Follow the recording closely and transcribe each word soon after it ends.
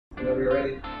whenever you're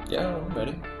ready. Yeah, I'm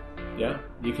ready. Yeah,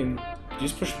 you can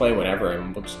just push play whenever,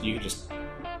 and you can just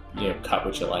cut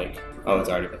what you like. Oh, it's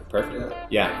already perfect.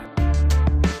 Yeah.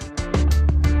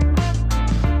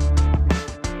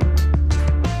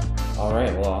 All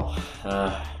right. Well,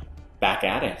 back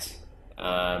at it.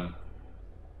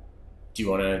 Do you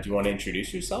wanna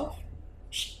introduce yourself?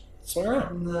 Swing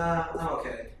around. Nah, I'm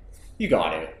okay. You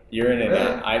got it. You're in it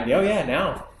Really? now. Oh yeah,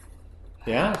 now.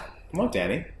 Yeah. Come on,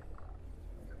 Danny.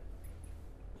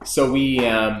 So we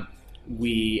have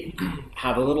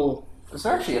a little. Is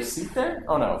there actually a seat there?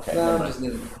 Oh no. Okay. No, I'm just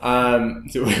needing.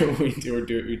 So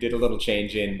we did a little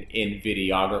change in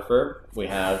videographer. We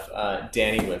have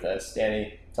Danny with us.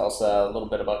 Danny, tell us a little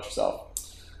bit about yourself.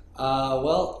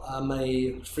 Well, I'm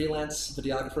a freelance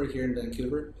videographer here in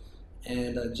Vancouver,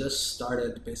 and I just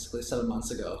started basically 7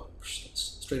 months ago,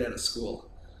 straight out of school.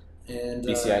 And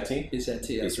BCIT?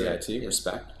 BCIT, that's right. BCIT,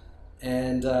 respect.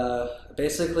 And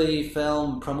basically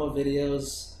film promo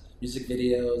videos, music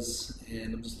videos,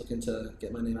 and I'm just looking to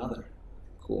get my name out there.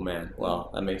 Cool, man.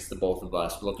 Well, that makes the both of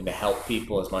us. We're looking to help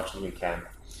people as much as we can.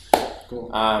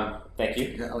 Cool. Thank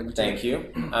you. Yeah, I like you too. Thank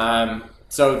you.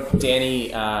 So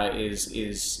Danny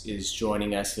is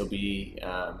joining us. He'll be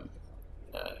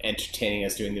entertaining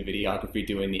us, doing the videography,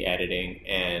 doing the editing,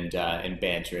 and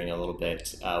bantering a little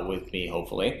bit with me,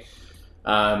 hopefully.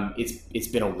 It's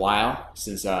been a while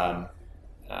since our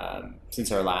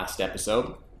last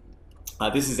episode.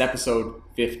 This is episode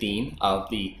 15 of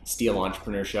the Steel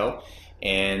Entrepreneur Show,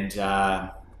 and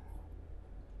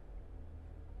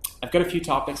I've got a few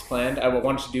topics planned. I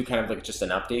wanted to do kind of like just an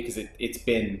update because it's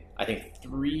been, I think,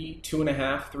 3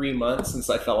 months since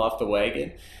I fell off the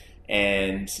wagon,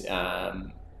 and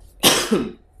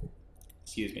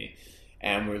excuse me.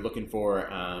 And we're looking for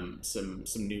some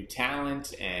new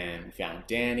talent, and we found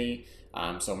Danny.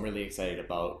 So I'm really excited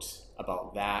about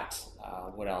that.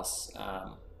 What else?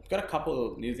 I've got a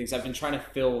couple of new things. I've been trying to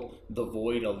fill the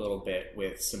void a little bit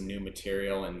with some new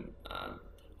material, and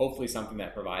hopefully something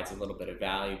that provides a little bit of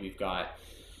value. We've got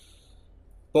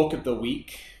Book of the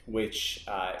Week, which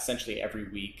essentially every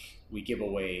week we give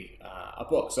away a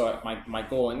book. So my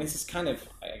goal, and this is kind of, to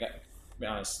be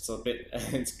honest,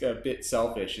 it's a bit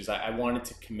selfish, is I wanted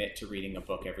to commit to reading a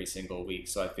book every single week.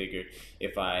 So I figured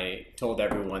if I told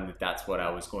everyone that that's what I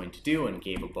was going to do and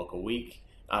gave a book a week,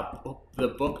 the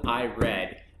book I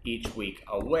read each week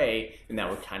away, then that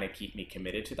would kind of keep me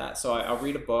committed to that. So I'll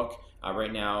read a book.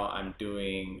 Right now I'm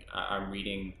reading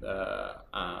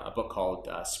a book called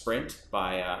Sprint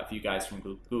by a few guys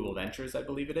from Google Ventures, I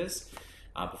believe it is.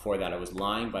 Before that it was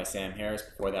Lying by Sam Harris.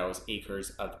 Before that it was Acres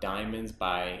of Diamonds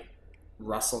by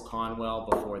Russell Conwell.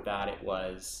 Before that it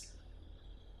was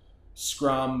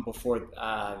Scrum. Before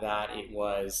that it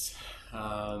was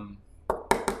I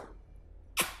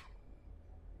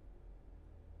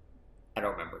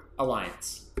don't remember.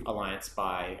 Alliance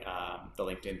by the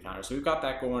LinkedIn founder. So we've got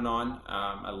that going on.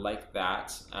 I like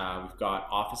that. We've got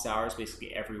office hours.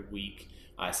 Basically every week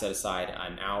I set aside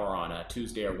an hour on a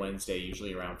Tuesday or Wednesday,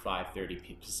 usually around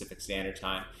 5:30 Pacific Standard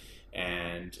Time,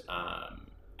 and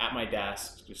at my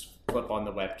desk, just flip on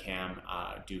the webcam,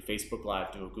 do Facebook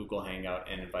Live, do a Google Hangout,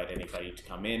 and invite anybody to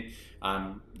come in.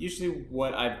 Usually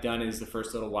what I've done is the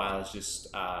first little while is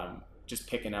just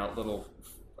picking out little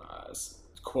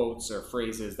quotes or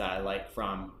phrases that I like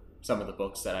from some of the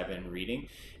books that I've been reading,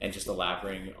 and just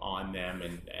elaborating on them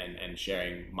and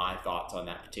sharing my thoughts on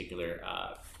that particular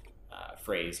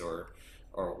phrase or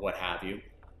what have you.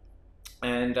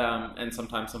 And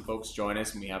sometimes some folks join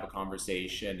us and we have a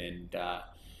conversation, and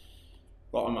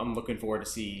well, I'm looking forward to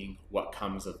seeing what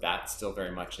comes of that. Still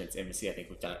very much in its infancy. I think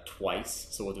we've done it twice,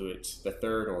 so we'll do it the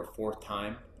third or fourth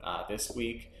time this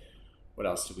week. What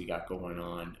else do we got going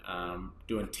on?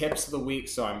 Doing tips of the week.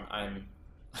 So I'm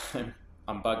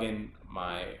bugging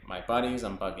my buddies.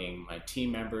 I'm bugging my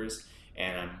team members,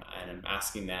 and I'm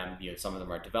asking them. Some of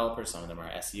them are developers, some of them are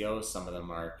SEOs, some of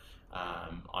them are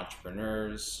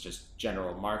entrepreneurs, just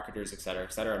general marketers, etc.,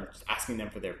 etc. I'm just asking them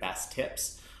for their best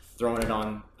tips, throwing it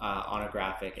on a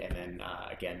graphic, and then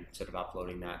again, sort of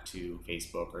uploading that to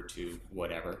Facebook or to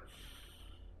whatever.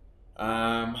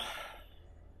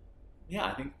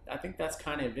 Yeah, I think that's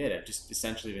kind of it. I've just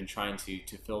essentially been trying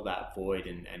to fill that void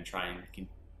and try and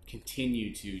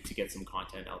continue to get some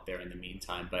content out there in the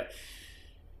meantime. But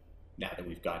now that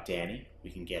we've got Danny, we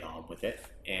can get on with it,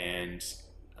 and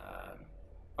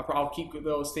I'll keep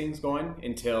those things going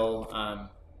until I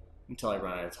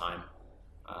run out of time,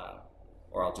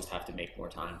 or I'll just have to make more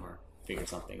time or figure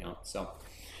something out. So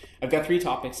I've got 3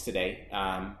 topics today.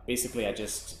 Basically,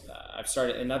 I've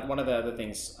started, and one of the other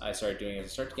things I started doing is I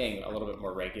started getting a little bit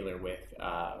more regular with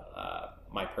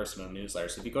my personal newsletter.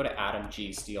 So if you go to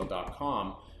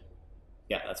adamgsteele.com,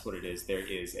 yeah, that's what it is. There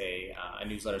is a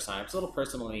newsletter sign up. It's a little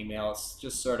personal email. It's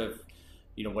just sort of,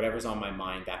 whatever's on my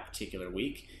mind that particular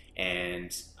week. And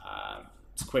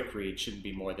it's a quick read. Shouldn't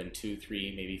be more than 2,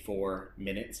 3, maybe 4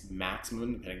 minutes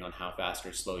maximum, depending on how fast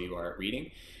or slow you are at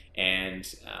reading. And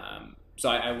so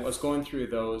I was going through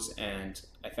those, and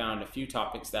I found a few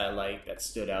topics that I liked that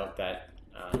stood out that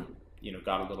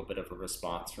got a little bit of a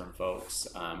response from folks.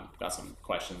 Got some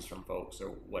questions from folks or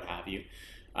what have you.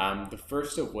 The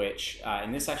first of which,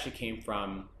 and this actually came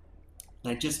from,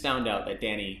 I just found out that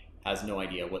Danny has no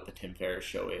idea what the Tim Ferriss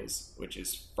show is, which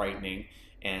is frightening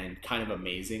and kind of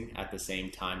amazing at the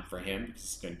same time for him, because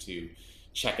he's going to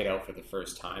check it out for the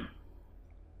first time.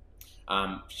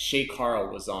 Shay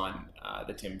Carl was on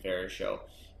the Tim Ferriss show,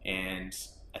 and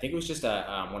I think it was just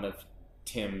one of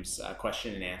Tim's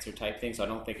question and answer type thing. So I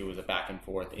don't think it was a back and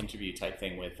forth interview type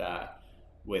thing with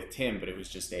Tim, but it was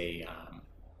just I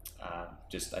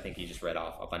think he just read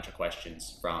off a bunch of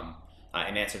questions from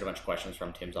and answered a bunch of questions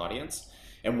from Tim's audience,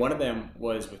 and one of them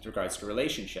was with regards to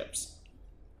relationships,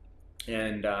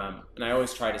 and I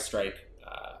always try to strike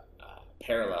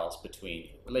parallels between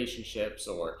relationships,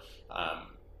 or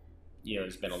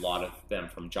there's been a lot of them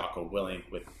from Jocko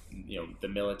Willink with the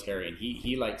military, and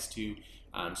he likes to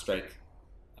strike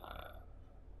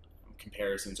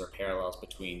comparisons or parallels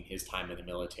between his time in the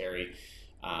military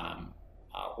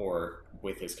or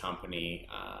with his company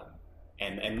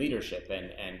and leadership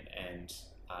and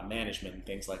management and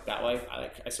things like that. Well,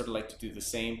 I sort of like to do the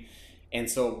same. And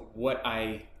so what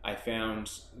I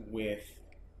found with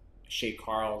Shay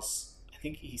Carl's, I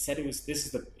think he said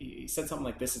he said something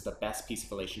like, this is the best piece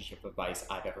of relationship advice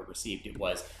I've ever received. It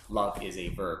was, love is a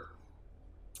verb.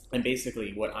 And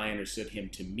basically what I understood him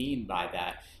to mean by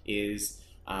that is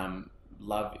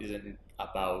love isn't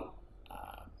about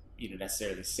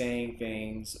necessarily saying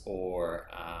things or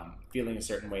feeling a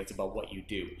certain way. It's about what you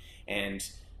do. And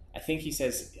I think he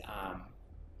says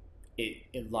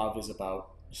love is about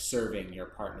serving your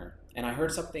partner. And I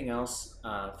heard something else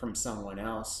from someone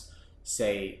else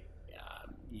say,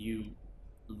 you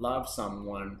love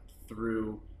someone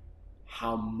through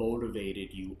how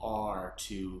motivated you are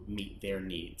to meet their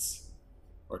needs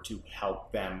or to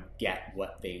help them get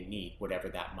what they need, whatever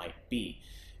that might be.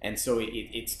 And so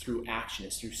it's through action,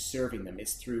 it's through serving them,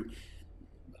 it's through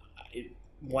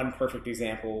one perfect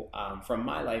example from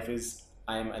my life is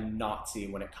I'm a Nazi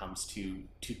when it comes to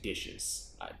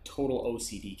dishes, a total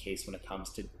OCD case when it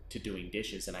comes to doing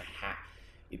dishes, and I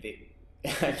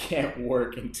can't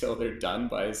work until they're done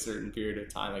by a certain period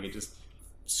of time. Like, it just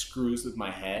screws with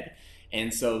my head.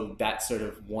 And so that's sort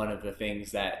of one of the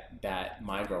things that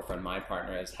my girlfriend, my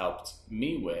partner, has helped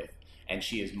me with. And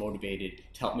she is motivated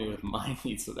to help me with my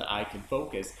needs so that I can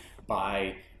focus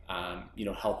by,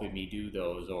 helping me do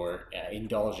those or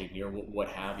indulging me or what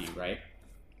have you, right?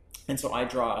 And so I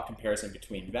draw a comparison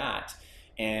between that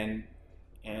and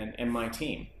my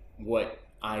team, what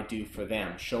I do for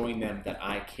them, showing them that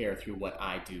I care through what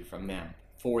I do for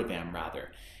them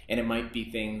rather. And it might be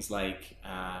things like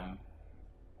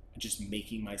just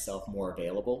making myself more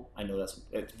available. I know it's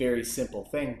a very simple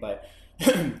thing, but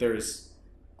there's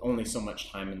only so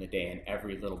much time in the day, and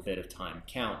every little bit of time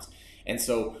counts. And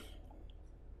so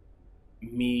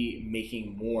me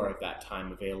making more of that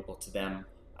time available to them,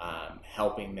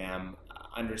 helping them,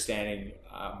 understanding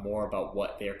more about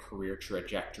what their career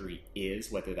trajectory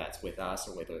is, whether that's with us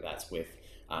or whether that's with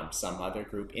some other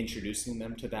group, introducing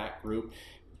them to that group,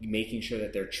 making sure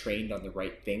that they're trained on the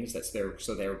right things,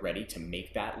 so they're ready to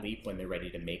make that leap when they're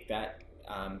ready to make that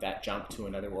jump to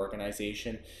another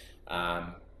organization.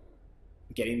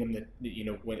 Getting them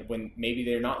to, when maybe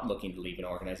they're not looking to leave an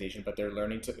organization, but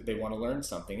they want to learn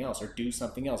something else or do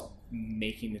something else,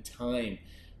 making the time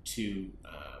to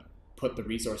put the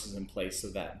resources in place so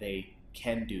that they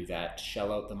can do that,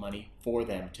 shell out the money for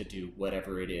them to do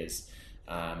whatever it is.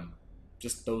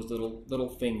 Just those little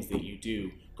things that you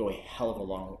do go a hell of a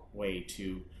long way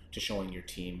to showing your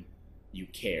team you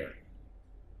care,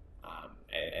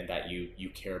 and that you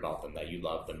care about them, that you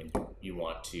love them, and you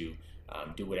want to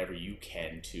do whatever you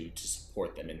can to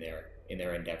support them in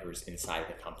their endeavors inside of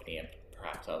the company and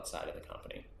perhaps outside of the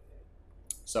company.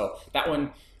 So that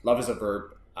one, love is a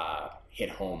verb, hit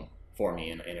home for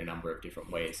me in a number of different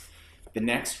ways. The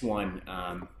next one,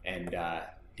 and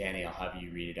Danny, I'll have you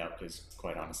read it out because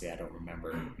quite honestly, I don't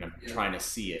remember. And I'm trying to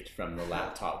see it from the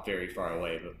laptop very far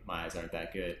away, but my eyes aren't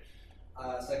that good.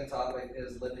 Second topic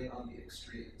is living on the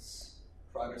extremes.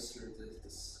 Progress through the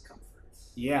discomfort.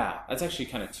 Yeah, that's actually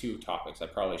kind of two topics. I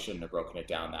probably shouldn't have broken it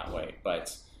down that way,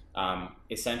 but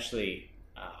essentially,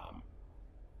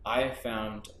 I have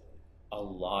found a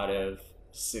lot of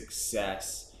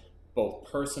success,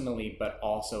 both personally but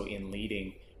also in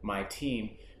leading my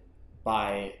team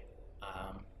by,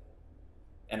 um,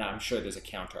 and I'm sure there's a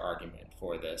counter argument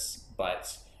for this,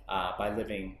 but by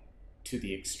living to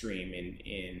the extreme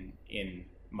in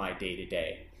my day to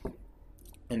day.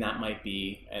 And that might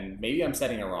be, and maybe I'm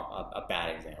setting a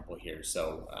bad example here,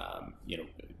 so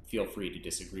feel free to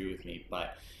disagree with me,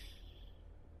 but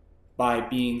by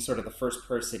being sort of the first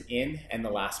person in and the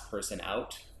last person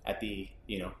out at the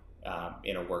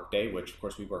in a workday, which of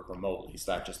course we work remotely,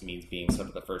 so that just means being sort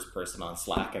of the first person on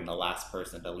Slack and the last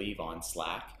person to leave on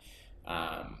Slack,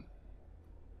 um,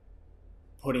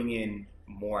 putting in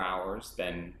more hours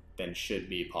than should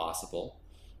be possible,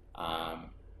 um,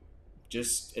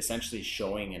 just essentially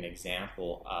showing an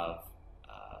example of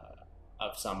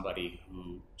somebody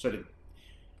who sort of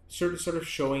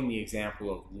showing the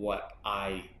example of what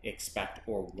I expect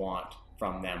or want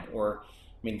from them. Or,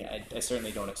 I mean, I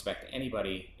certainly don't expect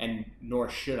anybody, and nor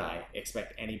should I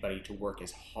expect anybody to work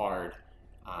as hard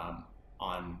on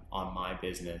my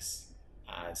business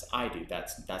as I do.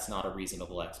 That's not a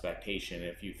reasonable expectation.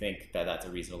 If you think that that's a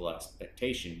reasonable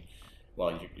expectation,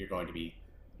 well, you're going to be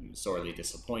sorely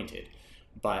disappointed.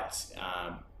 But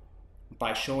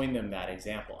by showing them that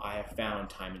example, I have found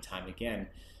time and time again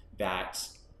that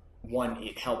one,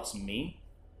 it helps me.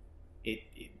 It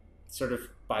sort of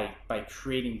by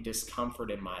creating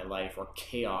discomfort in my life or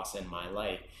chaos in my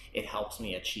life, it helps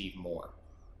me achieve more.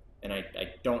 And I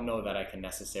don't know that I can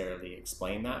necessarily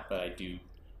explain that, but I do.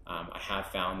 I have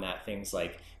found that things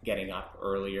like getting up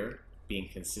earlier, being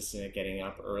consistent at getting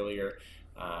up earlier.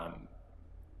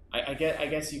 I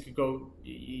guess you could go,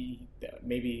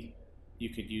 maybe you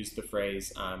could use the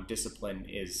phrase discipline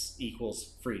is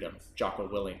equals freedom. Jocko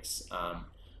Willink's, I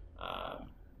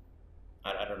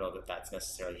don't know that that's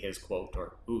necessarily his quote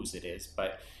or whose it is,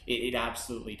 but it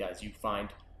absolutely does. You find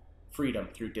freedom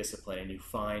through discipline, and you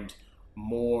find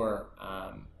more,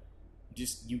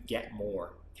 you get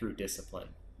more through discipline.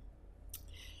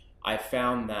 I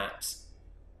found that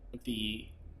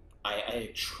I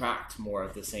attract more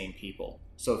of the same people.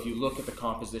 So if you look at the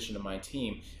composition of my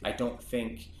team, I don't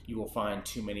think you will find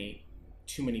too many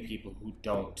people who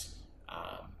don't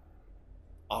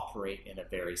operate in a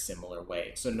very similar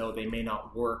way. So no, they may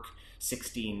not work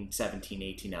 16, 17,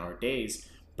 18-hour days,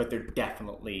 but they're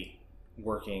definitely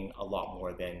working a lot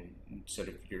more than sort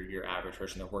of your average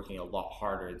person. They're working a lot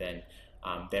harder than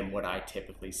what I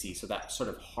typically see. So that sort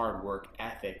of hard work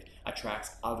ethic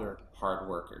attracts other hard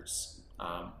workers,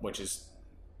 which is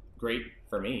great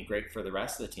for me, great for the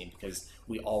rest of the team, because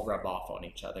we all rub off on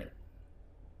each other.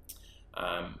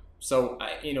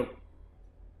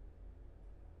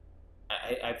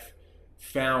 I've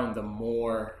found the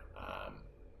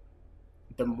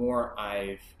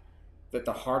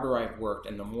harder I've worked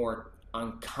and the more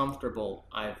uncomfortable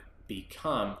I've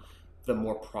become, the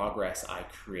more progress I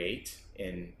create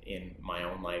in my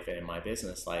own life and in my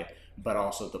business life, but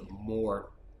also the more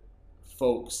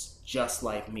folks just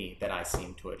like me that I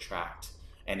seem to attract.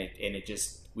 And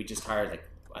we just hired,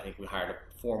 I think we hired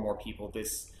 4 more people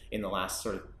in the last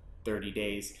sort of 30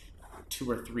 days, 2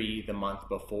 or 3 the month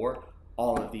before.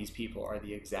 All of these people are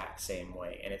the exact same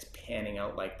way, and it's panning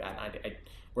out like that.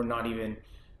 We're not even,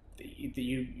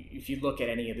 if you look at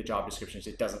any of the job descriptions,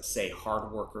 it doesn't say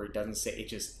hard worker. It doesn't say, it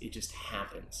just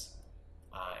happens.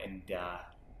 And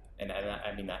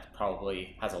I mean, that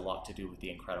probably has a lot to do with the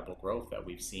incredible growth that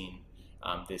we've seen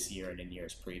this year and in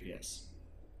years previous.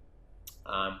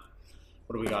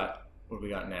 What do we got? What do we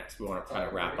got next? We want to try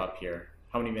to wrap up here.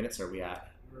 How many minutes are we at?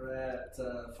 We're at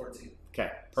 14. Okay,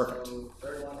 perfect. So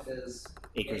third one is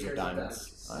Acres of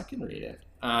Diamonds. I can read it.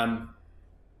 I'm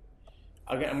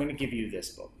going to give you this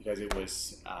book because it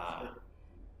was an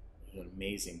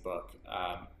amazing book.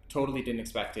 Totally didn't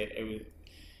expect it.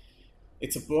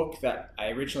 It's a book that I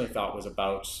originally thought was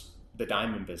about the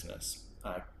diamond business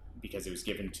because it was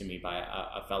given to me by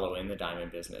a fellow in the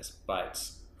diamond business. But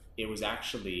it was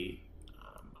actually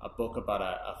a book about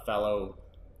a fellow,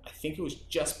 I think it was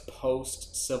just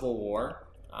post-Civil War,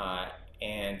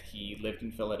 and he lived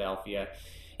in Philadelphia.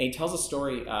 And he tells a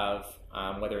story of,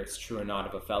 whether it's true or not,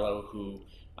 of a fellow who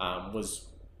was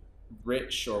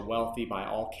rich or wealthy by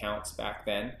all counts back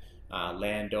then,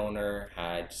 landowner,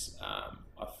 had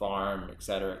a farm, et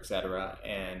cetera,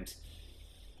 and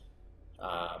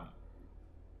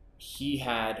he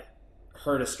had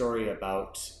heard a story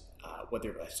about whether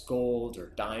it was gold or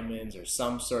diamonds or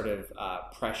some sort of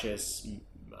precious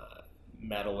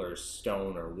metal or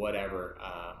stone or whatever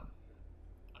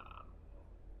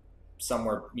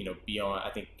somewhere, beyond, I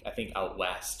think out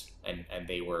west, and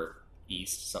they were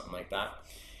east, something like that.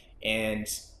 And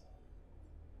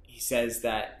he says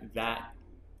that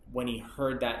when he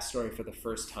heard that story for the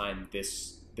first time,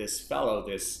 this fellow,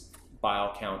 this by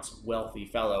all counts wealthy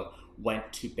fellow,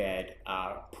 went to bed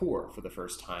poor for the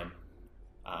first time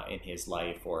in his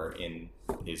life or in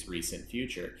his recent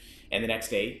future. And the next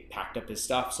day, packed up his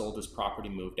stuff, sold his property,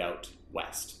 moved out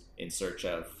west in search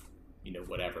of,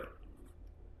 whatever.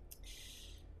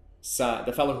 So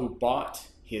the fellow who bought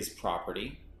his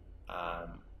property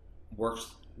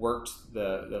worked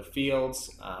the fields,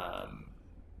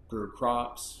 grew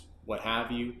crops, what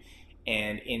have you,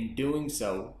 and in doing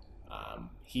so,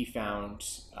 he found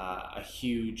a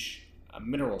huge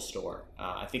mineral store.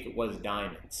 I think it was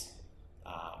diamonds,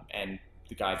 and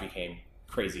the guy became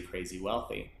crazy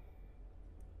wealthy.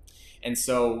 And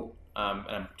so, and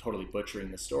I'm totally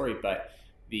butchering the story, but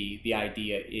the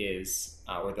idea is,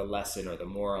 or the lesson or the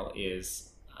moral is,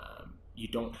 you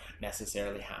don't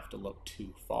necessarily have to look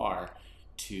too far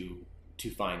to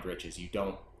find riches.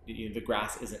 The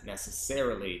grass isn't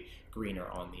necessarily greener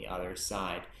on the other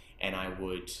side. And I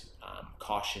would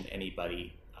caution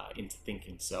anybody into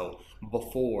thinking so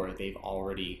before they've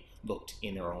already looked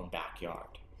in their own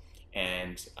backyard.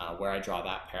 And where I draw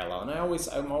that parallel, and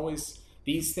I'm always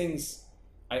these things.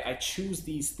 I choose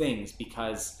these things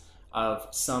because of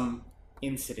some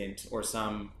incident or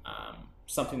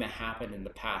something that happened in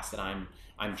the past that I'm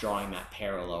drawing that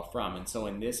parallel from. And so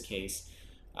in this case,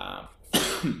 I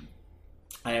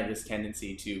have this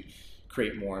tendency to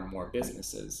create more and more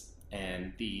businesses.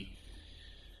 And the,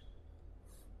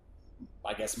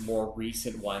 I guess, more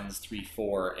recent ones, 3,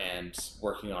 4, and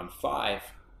working on 5,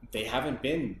 they haven't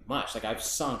been much. Like, I've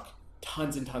sunk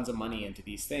tons and tons of money into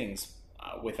these things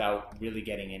without really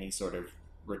getting any sort of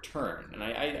return. And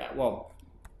I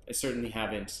certainly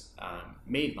haven't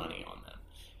made money on them.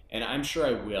 And I'm sure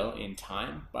I will in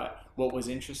time. But what was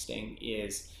interesting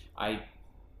is I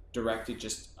directed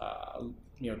just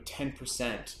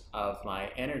 10% of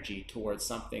my energy towards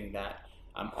something that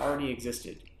already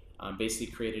existed. Basically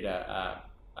created a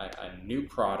new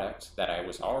product that I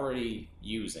was already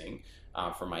using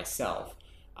for myself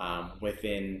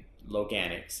within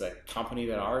Loganics, a company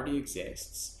that already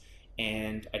exists,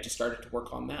 and I just started to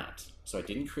work on that. So I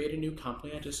didn't create a new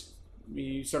company.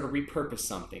 We sort of repurposed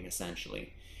something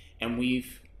essentially, and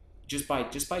we've just by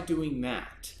doing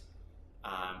that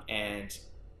and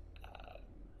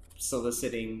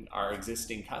soliciting our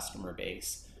existing customer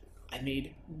base, I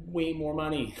made way more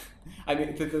money. I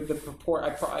mean, the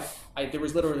purport. There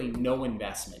was literally no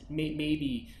investment.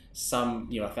 Maybe some,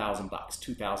 $1,000,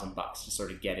 $2,000 to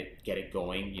sort of get it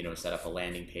going. Set up a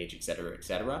landing page, et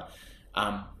cetera.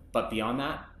 But beyond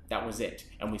that, that was it.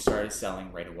 And we started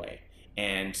selling right away.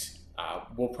 And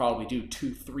we'll probably do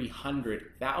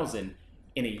 200,000-300,000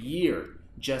 in a year.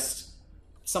 Just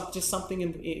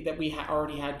something that we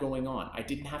already had going on. I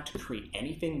didn't have to create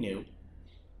anything new.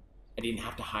 I didn't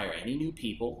have to hire any new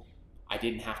people. I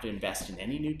didn't have to invest in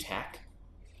any new tech.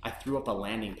 I threw up a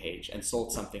landing page and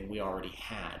sold something we already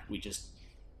had. We just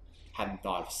hadn't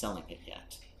thought of selling it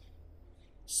yet.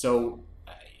 So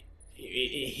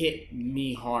it hit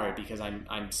me hard because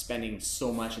I'm spending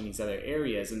so much in these other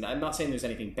areas. And I'm not saying there's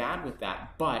anything bad with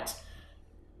that, but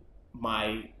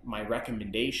my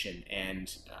recommendation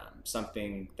and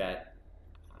something that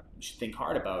you should think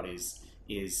hard about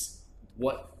is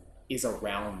what is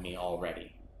around me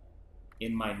already,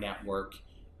 in my network,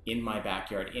 in my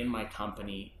backyard, in my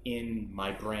company, in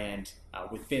my brand,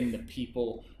 within the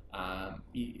people.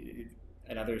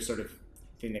 Another sort of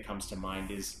thing that comes to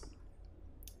mind is,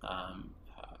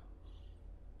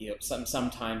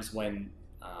 sometimes when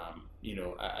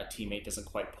a teammate doesn't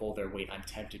quite pull their weight, I'm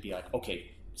tempted to be like,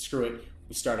 okay, screw it,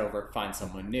 we start over, find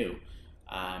someone new.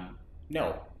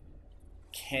 No,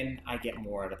 can I get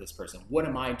more out of this person? What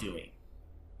am I doing?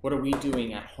 What are we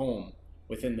doing at home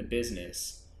within the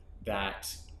business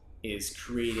that is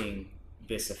creating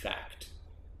this effect?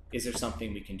 Is there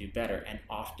something we can do better? And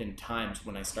oftentimes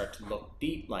when I start to look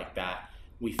deep like that,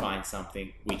 we find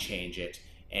something, we change it,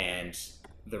 and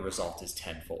the result is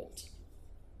tenfold.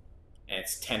 And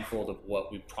it's tenfold of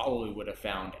what we probably would have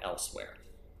found elsewhere.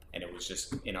 And it was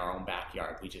just in our own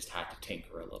backyard. We just had to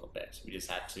tinker a little bit. We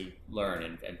just had to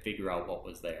learn and figure out what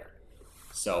was there.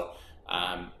 So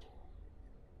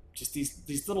just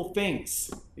these little things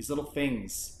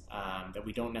that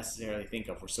we don't necessarily think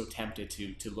of. We're so tempted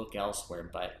to look elsewhere,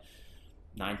 but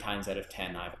 9 times out of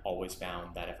 10, I've always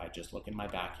found that if I just look in my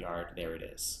backyard, there it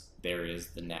is. There is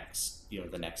the next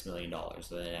 $1 million, or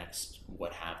the next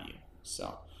what have you.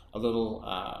 So a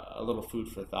little food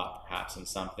for thought, perhaps, and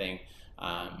something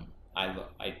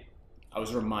I I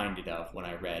was reminded of when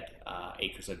I read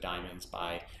Acres of Diamonds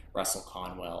by Russell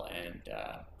Conwell, and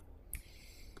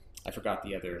I forgot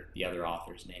the other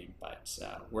author's name, but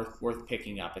worth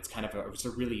picking up. It's a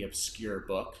really obscure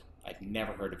book. I'd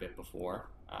never heard of it before,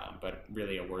 but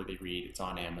really a worthy read. It's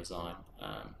on Amazon.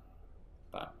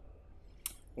 But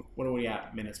what are we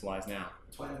at minutes wise now?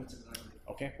 20 minutes exactly.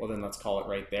 Okay, well then let's call it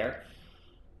right there.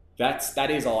 That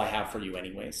is all I have for you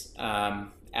anyways.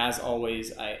 As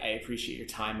always, I appreciate your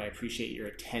time. I appreciate your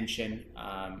attention.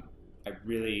 I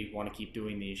really want to keep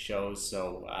doing these shows.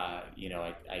 So,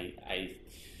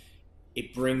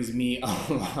 it brings me a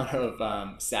lot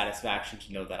of satisfaction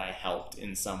to know that I helped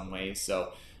in some way.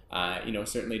 So,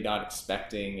 certainly not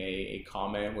expecting a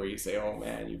comment where you say, "Oh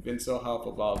man, you've been so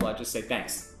helpful," blah, blah, blah. Just say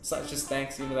thanks. So just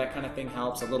thanks, that kind of thing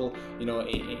helps. A little,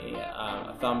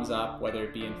 a thumbs up, whether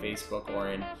it be in Facebook or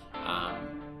in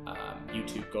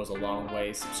YouTube, goes a long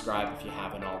way. Subscribe if you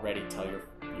haven't already. Tell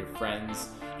your friends,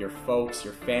 your folks,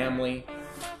 your family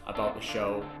about the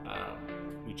show.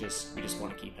 We just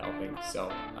want to keep helping.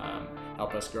 So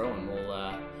help us grow, and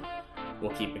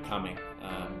we'll keep it coming.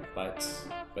 But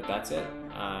that's it.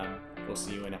 We'll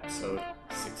see you in episode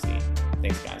 16.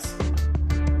 Thanks, guys.